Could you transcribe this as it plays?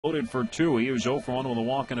Loaded for two. He was 0 for 1 with a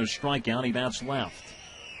walk and a strikeout. He bats left.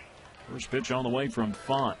 First pitch on the way from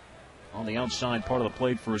Font on the outside part of the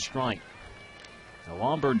plate for a strike. Now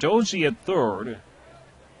Lombardozzi at third.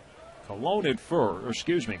 Colon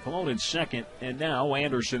at second, and now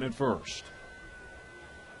Anderson at first.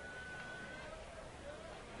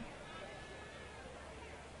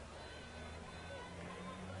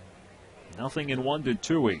 Nothing in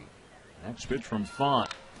 1-2. Next pitch from Font.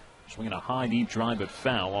 Swinging a high, deep drive, but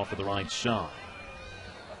foul off of the right side.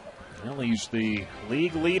 Well, he's the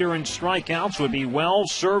league leader in strikeouts. Would be well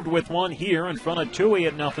served with one here in front of Tui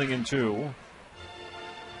at 0-2.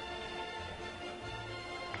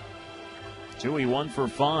 Tui 1 for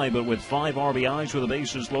 5, but with 5 RBIs with the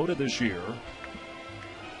bases loaded this year.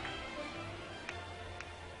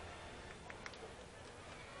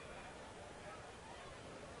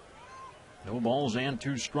 No balls and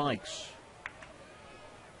 2 strikes.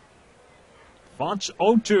 Font's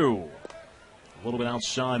 0-2. A little bit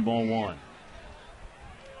outside, ball 1.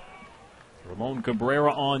 Ramon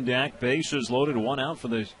Cabrera on deck. Bases loaded, 1 out for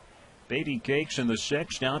the Baby Cakes in the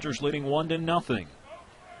 6th. Dodgers leading 1-0.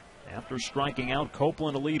 After striking out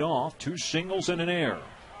Copeland to lead off, 2 singles and an error.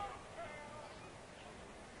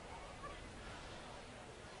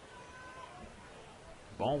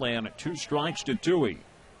 Ball and 2 strikes to Tui.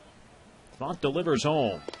 Font delivers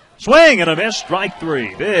home. Swing and a miss, strike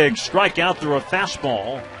 3. Big strikeout through a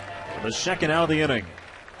fastball for the second out of the inning.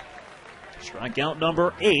 Strikeout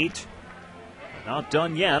number 8. Not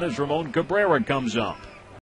done yet as Ramon Cabrera comes up.